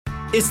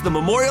It's the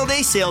Memorial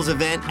Day sales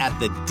event at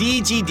the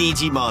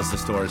DGDG Mazda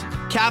stores.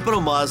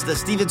 Capital Mazda,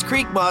 Stevens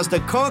Creek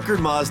Mazda, Concord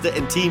Mazda,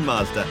 and Team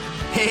Mazda.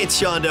 Hey, it's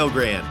Sean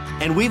Delgrand.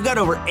 And we've got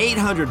over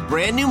 800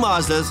 brand new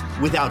Mazdas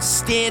with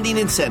outstanding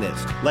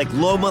incentives, like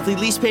low monthly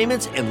lease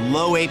payments and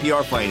low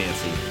APR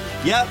financing.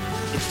 Yep,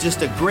 it's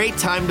just a great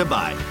time to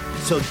buy.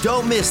 So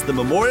don't miss the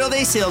Memorial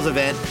Day sales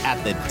event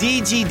at the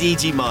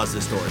DGDG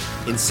Mazda stores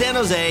in San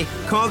Jose,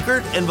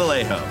 Concord, and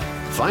Vallejo.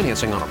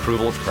 Financing on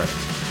approval of credit.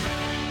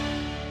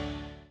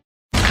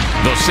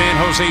 The San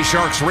Jose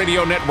Sharks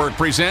Radio Network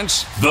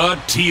presents The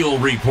Teal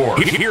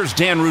Report. Here's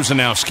Dan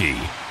Rusanowski.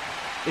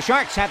 The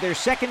Sharks have their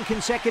second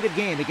consecutive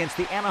game against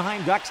the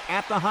Anaheim Ducks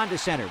at the Honda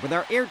Center with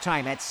our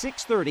airtime at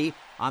 6:30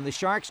 on the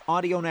Sharks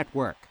Audio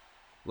Network.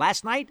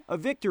 Last night, a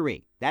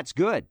victory. That's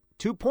good.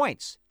 2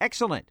 points.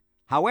 Excellent.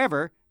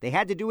 However, they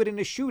had to do it in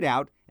a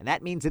shootout, and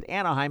that means that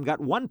Anaheim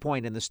got 1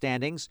 point in the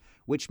standings,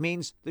 which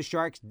means the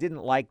Sharks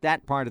didn't like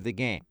that part of the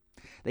game.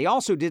 They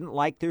also didn't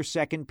like their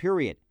second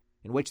period,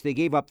 in which they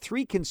gave up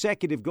 3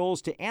 consecutive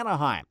goals to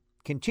Anaheim,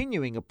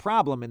 continuing a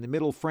problem in the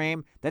middle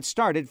frame that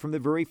started from the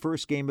very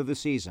first game of the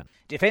season.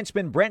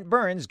 Defenseman Brent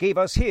Burns gave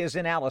us his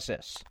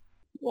analysis.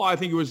 Well, I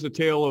think it was the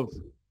tale of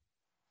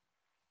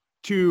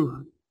three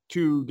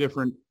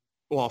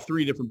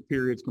different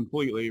periods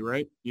completely,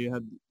 right?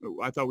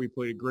 I thought we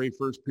played a great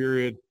first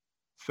period,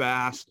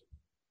 fast,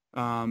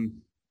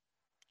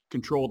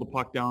 control the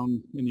puck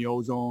down in the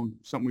O-zone,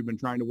 something we've been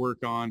trying to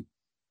work on.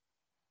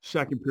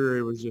 Second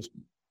period was just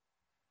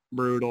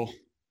brutal,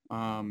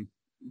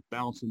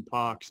 bouncing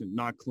pucks and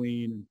not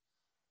clean,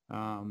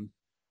 and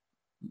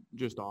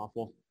just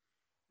awful.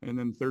 And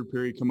then the third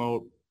period come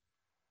out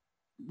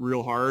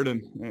real hard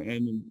and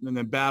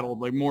then battled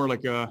like more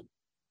like a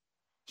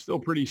still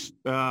pretty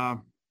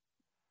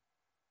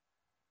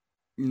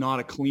not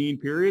a clean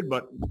period,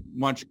 but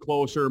much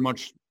closer,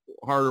 much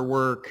harder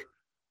work.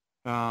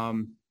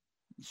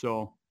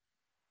 So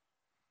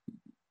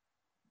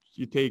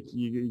you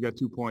got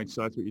 2 points,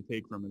 so that's what you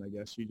take from it, I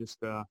guess. You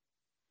just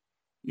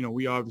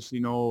we obviously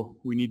know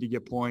we need to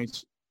get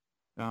points,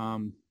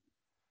 and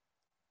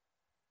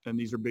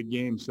these are big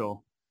games.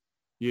 So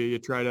you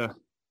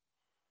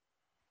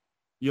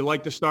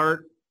like the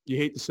start, you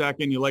hate the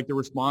second, you like the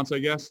response, I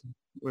guess,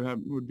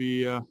 would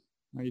be how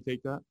you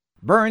take that.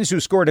 Burns, who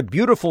scored a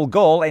beautiful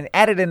goal and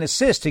added an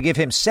assist to give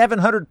him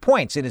 700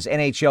 points in his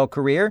NHL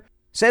career,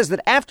 says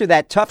that after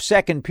that tough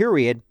second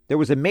period, there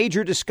was a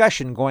major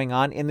discussion going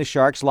on in the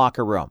Sharks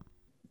locker room.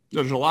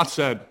 There's a lot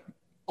said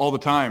all the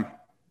time.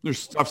 There's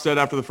stuff said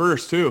after the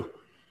first, too.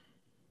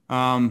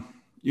 It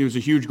was a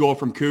huge goal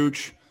from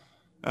Cooch.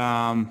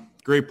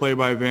 Great play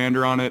by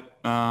Evander on it.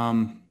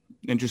 And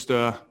just,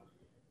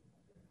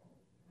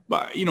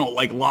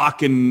 like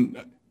lock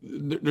and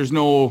there's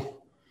no,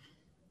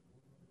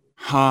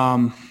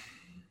 I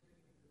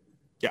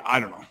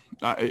don't know.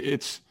 I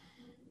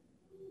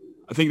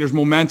think there's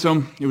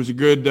momentum. It was a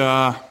good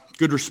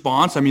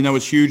response. I mean, that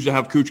was huge to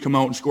have Cooch come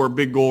out and score a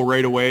big goal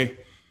right away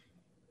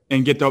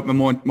and get the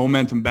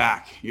momentum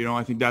back.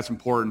 I think that's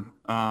important.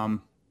 And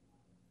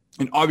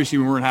obviously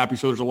we weren't happy,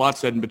 so there's a lot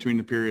said in between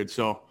the periods.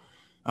 So,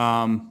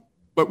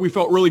 but we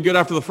felt really good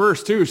after the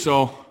first too.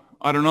 So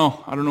I don't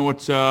know. I don't know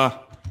what's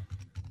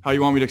how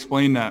you want me to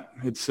explain that.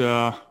 It's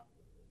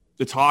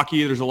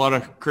hockey. There's a lot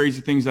of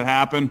crazy things that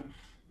happen.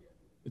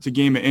 It's a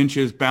game of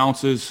inches,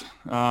 bounces,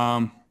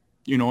 and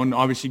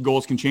obviously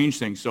goals can change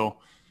things. So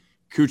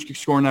Cooch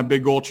scoring that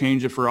big goal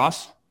changed it for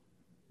us,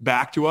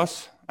 back to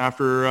us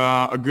after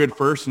a good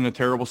first and a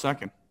terrible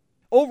second.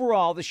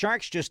 Overall, the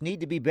Sharks just need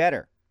to be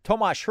better.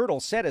 Tomas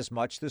Hertl said as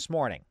much this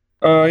morning.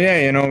 We got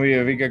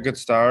a good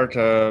start.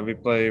 We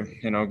play,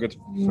 good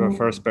for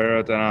first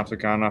period, and after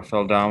kind of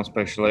fell down,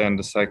 especially in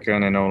the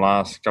second,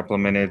 last couple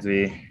of minutes,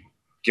 we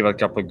give a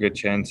couple of good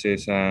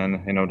chances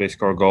and, they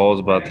score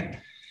goals. But,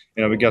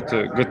 we got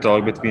a good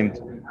talk between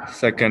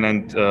second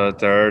and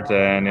third,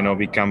 and,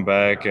 we come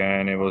back,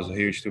 and it was a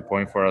huge 2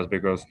 point for us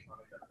because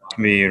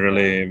we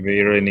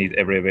really need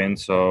every win.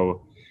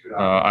 So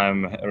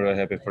I'm really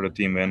happy for the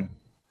team win.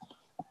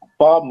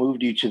 Bob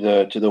moved you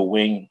to the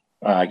wing,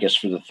 I guess,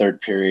 for the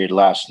third period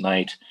last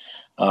night.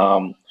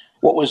 What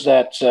was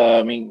that?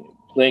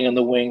 Playing on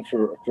the wing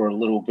for a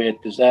little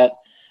bit, does that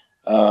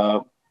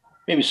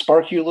maybe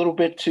spark you a little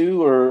bit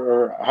too,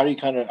 or how do you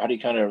kind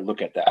of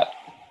look at that?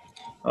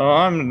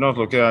 I'm not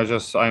looking.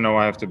 I know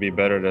I have to be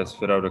better. That's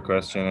without a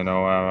question.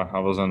 I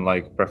wasn't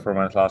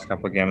performance last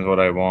couple of games what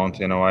I want.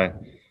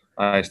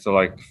 I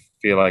still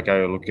feel like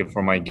I'm looking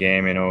for my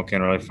game.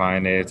 Can't really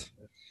find it.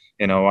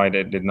 I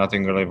did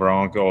nothing really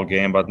wrong all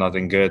game, but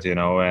nothing good.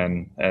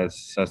 And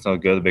that's not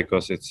good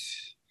because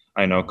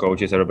I know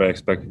coaches, everybody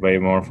expect way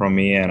more from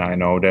me, and I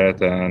know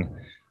that, and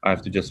I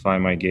have to just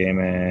find my game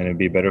and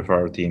be better for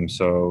our team.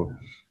 So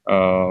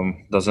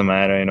doesn't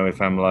matter,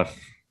 if I'm left,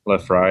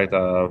 right.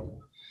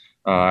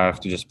 I have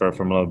to just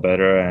perform a little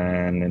better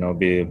and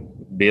be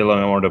a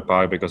little more the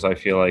puck because I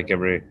feel like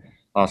every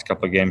last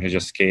couple of games you're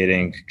just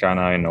skating kind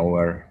of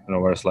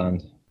nowhere's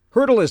land.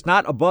 Hertl is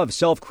not above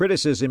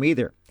self-criticism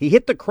either. He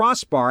hit the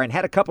crossbar and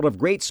had a couple of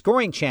great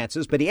scoring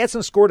chances, but he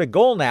hasn't scored a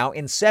goal now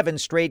in 7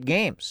 straight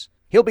games.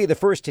 He'll be the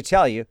first to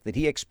tell you that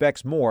he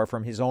expects more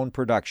from his own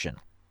production.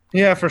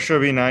 Yeah, for sure,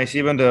 be nice.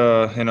 Even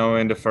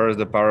in the first,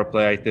 the power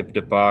play, I tipped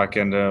the puck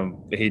and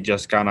he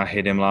just kind of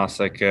hit him last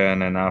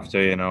second. And after,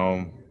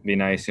 be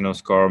nice,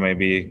 score,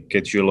 maybe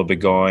get you a little bit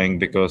going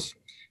because,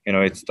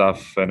 it's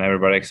tough and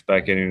everybody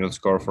expecting you to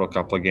score for a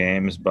couple of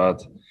games.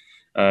 But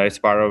it's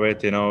part of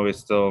it, it's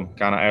still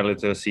kind of early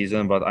to the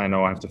season, but I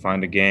know I have to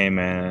find a game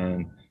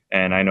and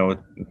I know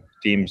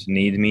teams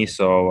need me,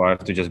 so I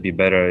have to just be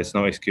better. It's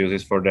no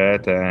excuses for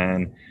that.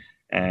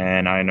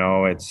 And I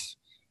know I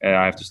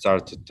have to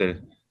start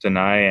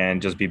tonight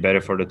and just be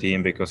better for the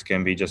team because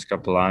can be just a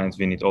couple lines.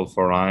 We need all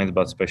 4 lines,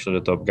 but especially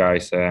the top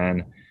guys,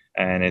 and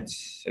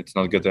it's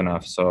not good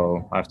enough.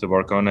 So I have to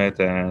work on it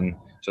and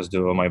just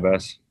do my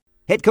best.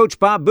 Head coach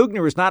Bob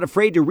Boughner is not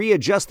afraid to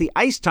readjust the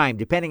ice time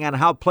depending on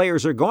how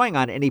players are going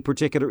on any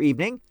particular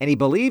evening, and he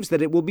believes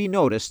that it will be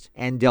noticed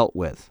and dealt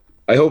with.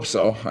 I hope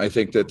so. I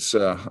think that's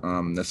the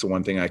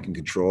one thing I can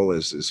control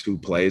is who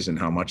plays and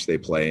how much they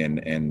play.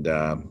 And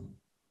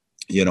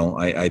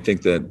I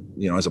think that,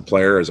 as a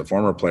player, as a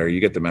former player, you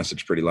get the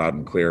message pretty loud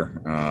and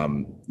clear,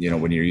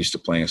 when you're used to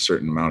playing a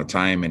certain amount of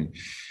time and,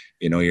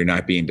 you're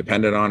not being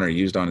dependent on or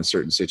used on in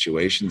certain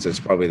situations. That's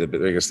probably the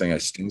biggest thing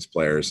that stings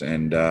players.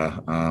 And,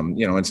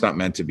 it's not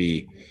meant to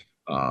be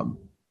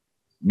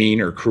mean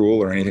or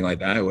cruel or anything like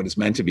that. What it's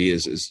meant to be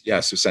is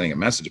yes, sending a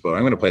message, but I'm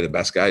going to play the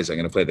best guys. I'm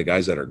going to play the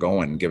guys that are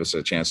going and give us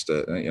a chance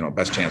to,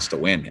 best chance to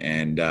win.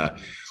 And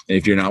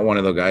if you're not one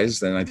of those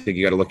guys, then I think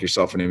you got to look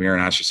yourself in the mirror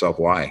and ask yourself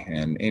why.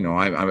 And,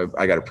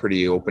 I got a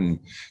pretty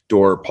open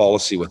door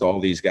policy with all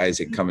these guys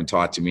that come and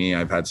talk to me.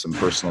 I've had some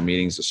personal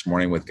meetings this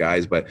morning with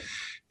guys, but,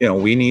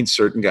 we need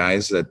certain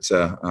guys that,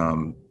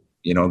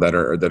 that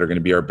are going to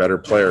be our better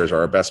players,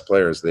 our best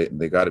players.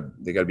 They got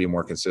to be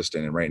more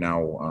consistent. And right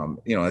now,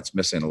 that's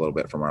missing a little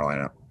bit from our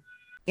lineup.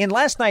 In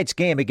last night's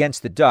game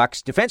against the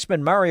Ducks,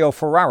 defenseman Mario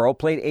Ferraro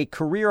played a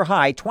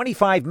career-high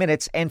 25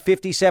 minutes and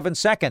 57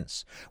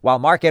 seconds, while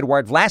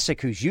Marc-Edouard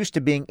Vlasic, who's used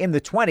to being in the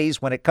 20s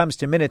when it comes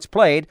to minutes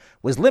played,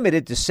 was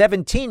limited to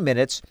 17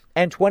 minutes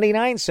and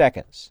 29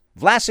 seconds.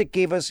 Vlasic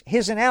gave us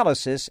his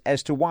analysis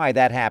as to why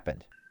that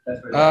happened.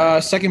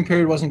 Second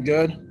period wasn't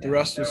good. The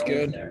rest was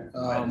good.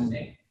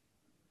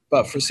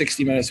 But for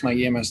 60 minutes, my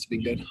game has to be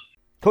good.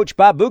 Coach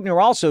Bob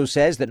Boughner also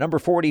says that number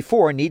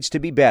 44 needs to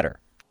be better.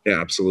 Yeah,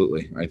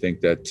 absolutely. I think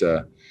that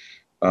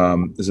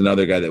is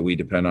another guy that we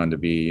depend on to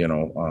be,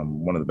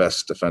 one of the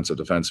best defensive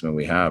defensemen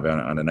we have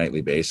on a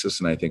nightly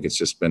basis. And I think it's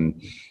just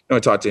been, I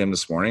talked to him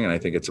this morning, and I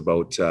think it's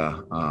about,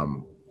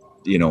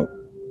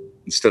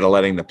 instead of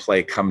letting the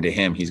play come to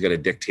him, he's got to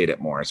dictate it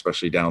more,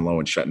 especially down low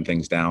and shutting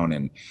things down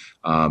and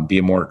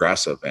be more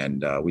aggressive.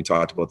 And we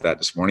talked about that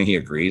this morning. He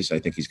agrees. I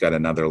think he's got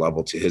another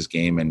level to his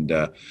game. And,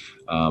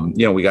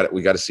 we got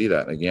to see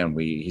that. Again,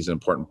 he's an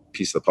important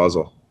piece of the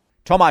puzzle.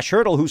 Tomas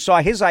Hertl, who saw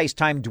his ice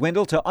time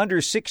dwindle to under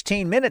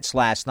 16 minutes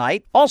last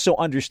night, also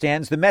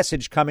understands the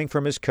message coming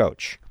from his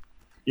coach.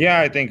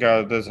 Yeah, I think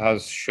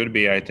this should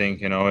be. I think,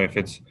 if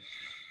it's,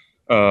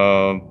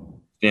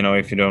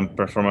 if you don't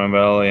perform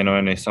well,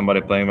 and if somebody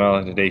playing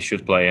well, they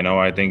should play.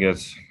 I think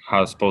it's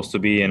how it's supposed to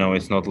be.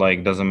 It's not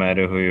like doesn't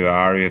matter who you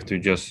are. You have to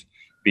just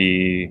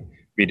be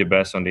the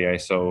best on the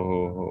ice.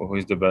 So who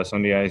is the best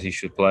on the ice, he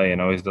should play.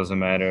 It doesn't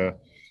matter,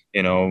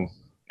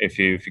 if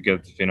you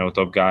get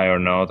top guy or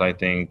not. I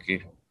think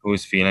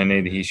who's feeling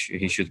it, he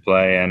should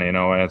play. And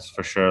that's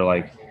for sure.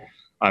 Like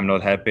I'm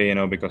not happy,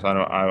 because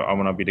I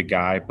want to be the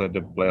guy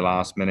play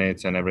last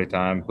minutes and every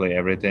time play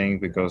everything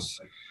because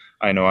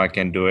I know I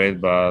can do it.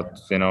 But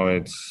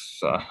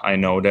it's I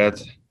know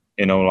that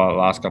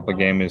last couple of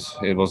games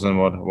it wasn't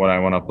what I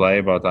want to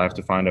play, but I have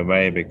to find a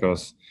way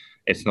because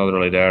it's not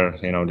really there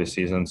this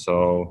season.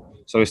 So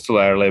it's still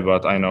early,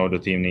 but I know the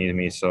team needs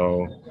me.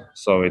 So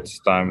it's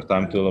time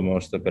to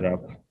almost step it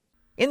up.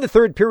 In the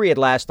third period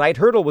last night,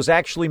 Hertl was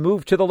actually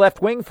moved to the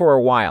left wing for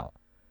a while.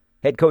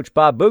 Head coach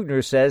Bob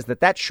Boughner says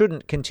that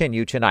shouldn't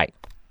continue tonight.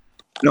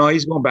 No,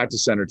 he's going back to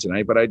center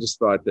tonight, but I just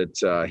thought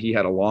that he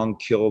had a long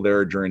kill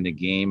there during the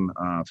game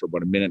for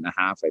about a minute and a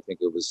half. I think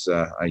it was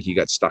he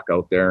got stuck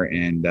out there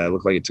and it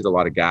looked like it took a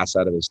lot of gas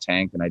out of his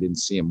tank, and I didn't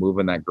see him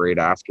moving that great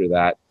after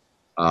that.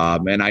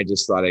 And I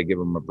just thought I'd give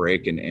him a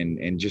break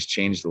and just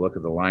change the look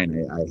of the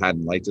line. I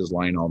hadn't liked his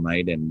line all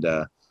night, and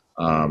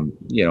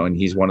and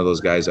he's one of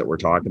those guys that we're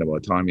talking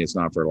about. Tommy, it's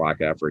not for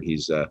lack of effort.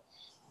 He's a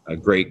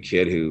great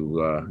kid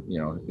who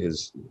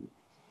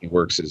he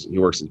works his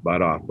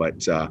butt off,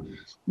 but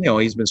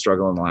he's been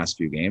struggling the last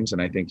few games,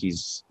 and I think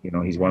he's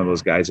one of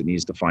those guys that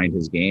needs to find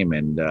his game.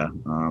 And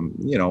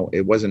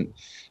it wasn't.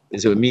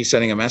 Is it me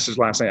sending a message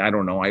last night? I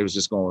don't know. I was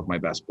just going with my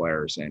best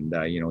players, and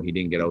he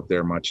didn't get out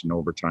there much in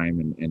overtime,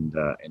 and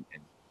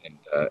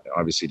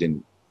obviously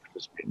didn't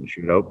participate in the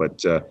shootout.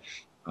 But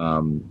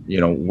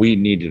we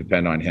need to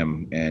depend on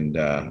him, and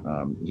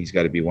he's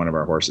got to be one of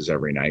our horses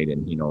every night,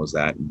 and he knows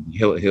that. And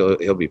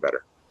he'll be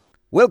better.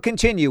 We'll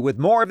continue with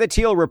more of the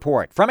Teal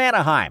Report from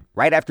Anaheim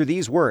right after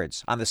these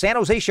words on the San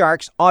Jose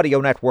Sharks Audio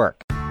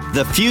Network.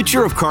 The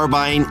future of car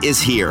buying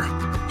is here.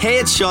 Hey,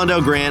 it's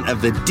Shondell Grant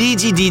of the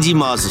DGDG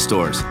Mazda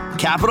stores.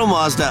 Capital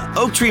Mazda,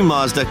 Oak Tree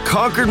Mazda,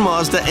 Concord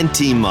Mazda, and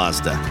Team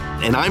Mazda.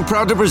 And I'm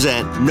proud to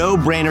present No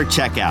Brainer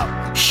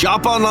Checkout.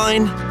 Shop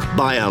online,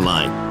 buy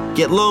online.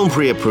 Get loan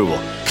pre-approval.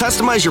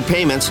 Customize your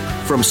payments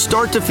from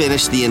start to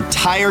finish. The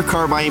entire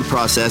car buying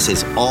process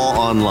is all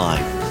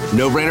online.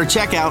 No Brainer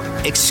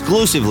Checkout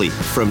exclusively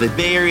from the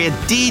Bay Area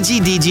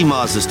DGDG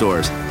Mazda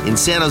stores in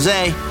San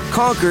Jose,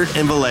 Concord,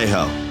 and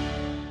Vallejo.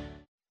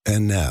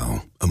 And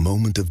now, a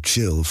moment of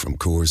chill from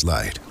Coors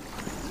Light.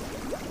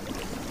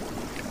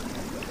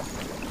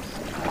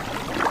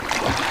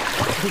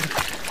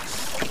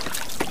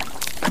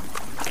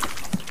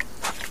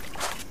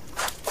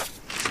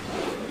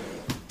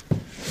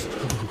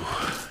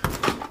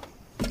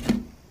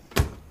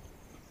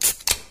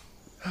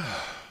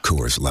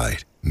 Coors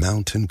Light,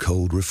 mountain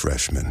cold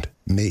refreshment,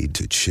 made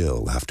to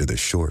chill after the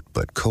short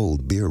but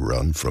cold beer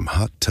run from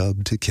hot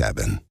tub to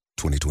cabin.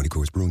 2020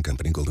 Coors Brewing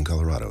Company, Golden,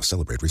 Colorado.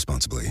 Celebrate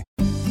responsibly.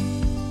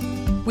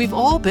 We've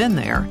all been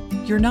there.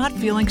 You're not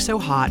feeling so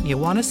hot and you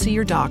want to see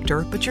your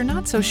doctor, but you're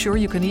not so sure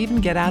you can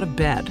even get out of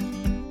bed.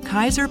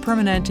 Kaiser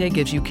Permanente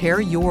gives you care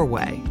your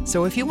way.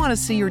 So if you want to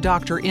see your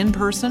doctor in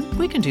person,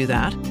 we can do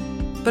that.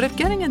 But if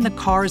getting in the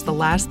car is the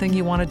last thing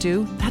you want to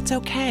do, that's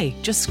okay.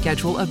 Just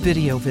schedule a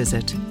video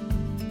visit.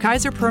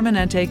 Kaiser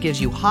Permanente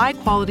gives you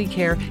high-quality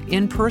care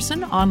in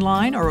person,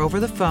 online, or over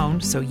the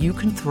phone so you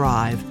can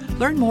thrive.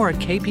 Learn more at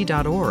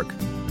kp.org.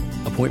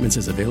 Appointments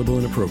as available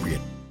and appropriate.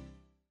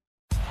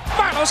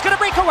 Marlowe's going to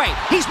break away.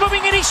 He's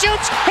moving and he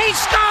shoots. He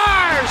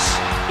scores!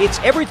 It's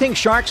everything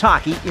Sharks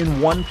hockey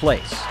in one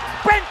place.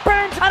 Brent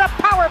Burns on a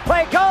power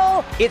play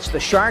goal. It's the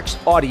Sharks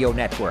Audio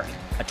Network,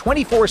 a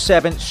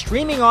 24/7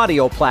 streaming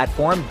audio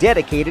platform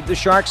dedicated to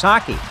Sharks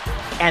hockey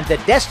and the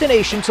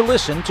destination to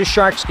listen to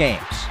Sharks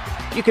games.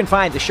 You can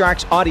find the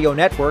Sharks Audio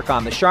Network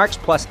on the Sharks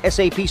Plus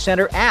SAP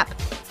Center app.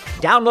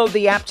 Download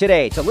the app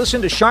today to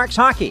listen to Sharks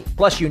hockey,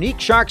 plus unique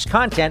Sharks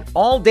content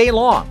all day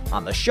long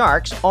on the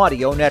Sharks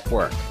Audio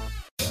Network.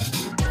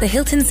 The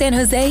Hilton San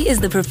Jose is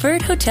the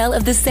preferred hotel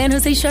of the San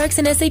Jose Sharks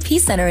and SAP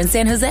Center in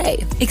San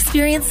Jose.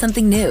 Experience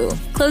something new.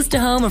 Close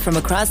to home or from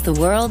across the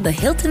world, the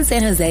Hilton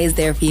San Jose is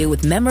there for you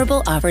with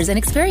memorable offers and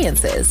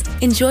experiences.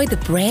 Enjoy the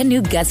brand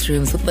new guest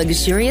rooms with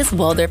luxurious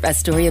Waldorf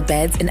Astoria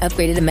beds and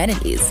upgraded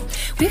amenities.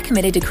 We're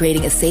committed to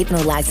creating a safe and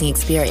relaxing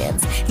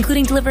experience,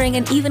 including delivering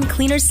an even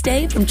cleaner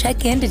stay from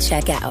check-in to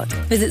check-out.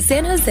 Visit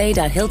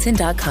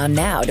sanjose.hilton.com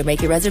now to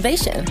make your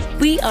reservation.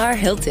 We are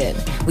Hilton.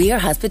 We are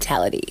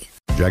hospitality.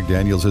 Jack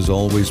Daniels has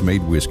always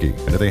made whiskey,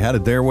 and if they had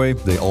it their way,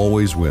 they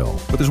always will.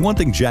 But there's one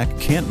thing Jack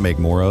can't make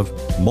more of: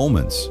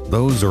 moments.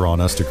 Those are on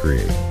us to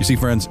create. You see,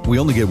 friends, we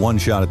only get one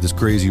shot at this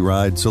crazy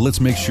ride, so let's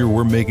make sure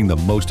we're making the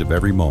most of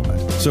every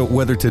moment. So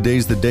whether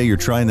today's the day you're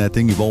trying that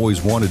thing you've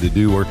always wanted to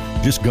do, or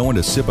just going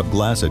to sip a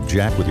glass of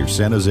Jack with your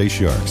San Jose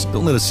Sharks,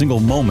 don't let a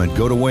single moment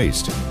go to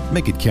waste.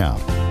 Make it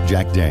count.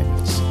 Jack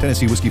Daniels.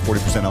 Tennessee whiskey,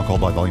 40% alcohol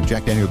by volume.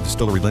 Jack Daniels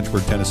Distillery,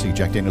 Lynchburg, Tennessee.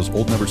 Jack Daniels,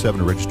 Old No.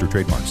 7, registered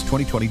trademarks.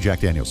 2020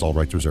 Jack Daniels, all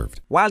rights reserved.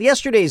 While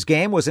yesterday's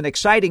game was an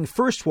exciting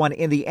first one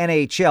in the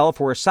NHL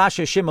for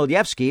Sasha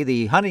Chmielewski,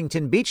 the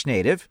Huntington Beach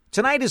native,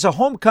 tonight is a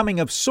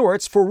homecoming of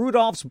sorts for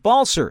Rudolfs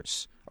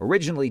Balcers.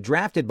 Originally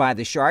drafted by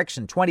the Sharks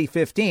in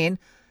 2015,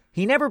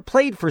 he never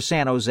played for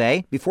San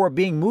Jose before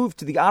being moved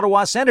to the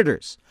Ottawa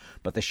Senators.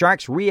 But the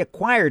Sharks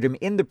reacquired him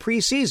in the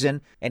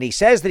preseason, and he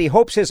says that he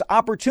hopes his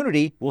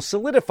opportunity will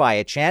solidify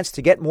a chance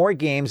to get more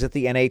games at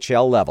the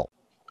NHL level.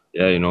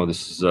 Yeah,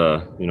 this is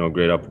a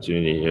great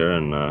opportunity here,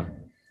 and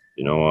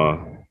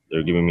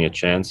they're giving me a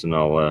chance, and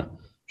I'll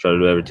try to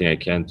do everything I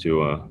can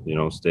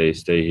to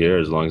stay here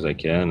as long as I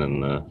can,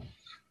 and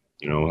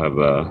have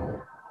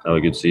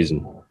a good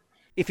season.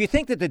 If you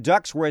think that the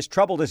Ducks were as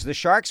troubled as the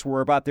Sharks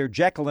were about their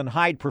Jekyll and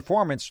Hyde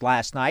performance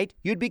last night,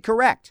 you'd be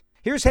correct.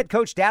 Here's head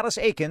coach Dallas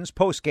Eakins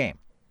postgame.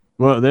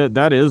 Well,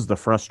 that is the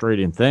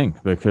frustrating thing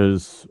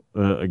because,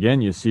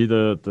 again, you see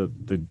the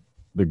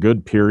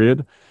good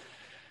period,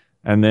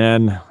 and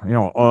then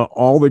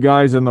all the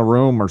guys in the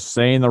room are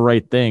saying the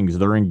right things.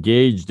 They're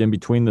engaged in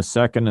between the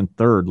second and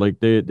third,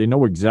 like they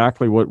know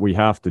exactly what we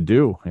have to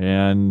do,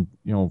 and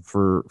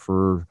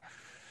for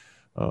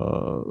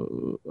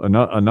a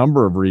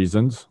number of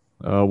reasons.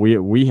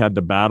 We had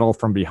to battle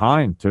from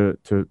behind to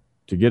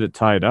get it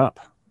tied up,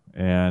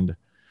 and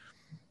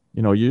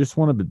you just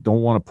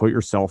don't want to put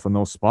yourself in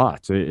those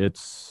spots.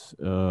 It's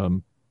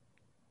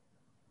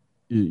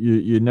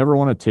you never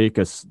want to take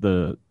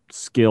the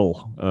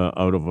skill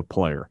out of a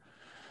player,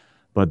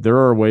 but there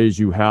are ways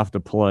you have to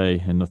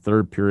play in the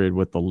third period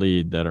with the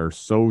lead that are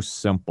so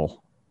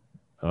simple,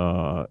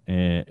 but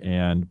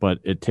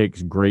it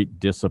takes great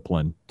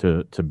discipline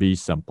to be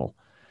simple,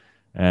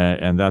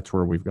 and that's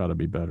where we've got to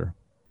be better.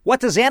 What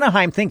does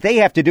Anaheim think they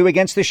have to do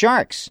against the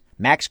Sharks?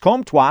 Max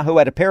Comtois, who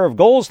had a pair of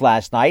goals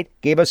last night,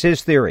 gave us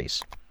his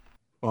theories.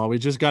 Well, we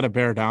just got to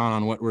bear down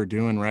on what we're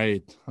doing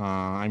right.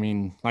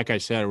 Like I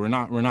said, we're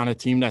not a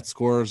team that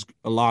scores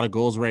a lot of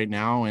goals right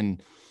now,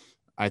 and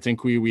I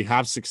think we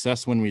have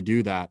success when we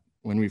do that.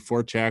 When we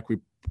forecheck, we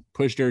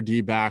push their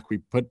D back, we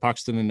put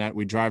pucks to the net,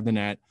 we drive the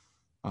net.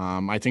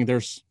 I think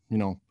there's,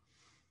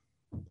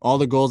 all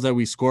the goals that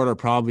we scored are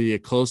probably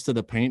close to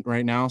the paint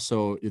right now.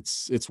 So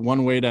it's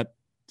one way that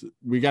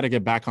we got to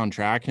get back on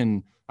track.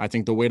 And I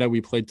think the way that we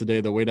played today,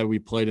 the way that we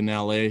played in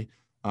LA,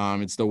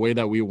 it's the way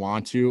that we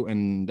want to,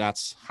 and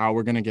that's how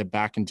we're going to get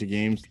back into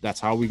games. That's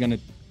how we're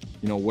going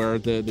to, wear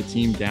the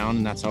team down,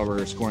 and that's how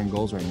we're scoring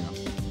goals right now.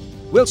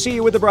 We'll see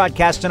you with the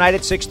broadcast tonight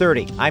at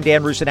 6:30. I'm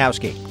Dan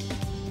Rusanowski.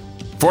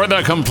 For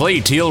the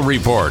complete Teal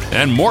Report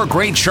and more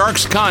great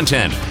Sharks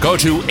content, go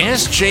to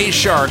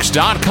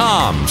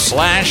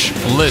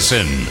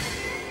sjsharks.com/listen.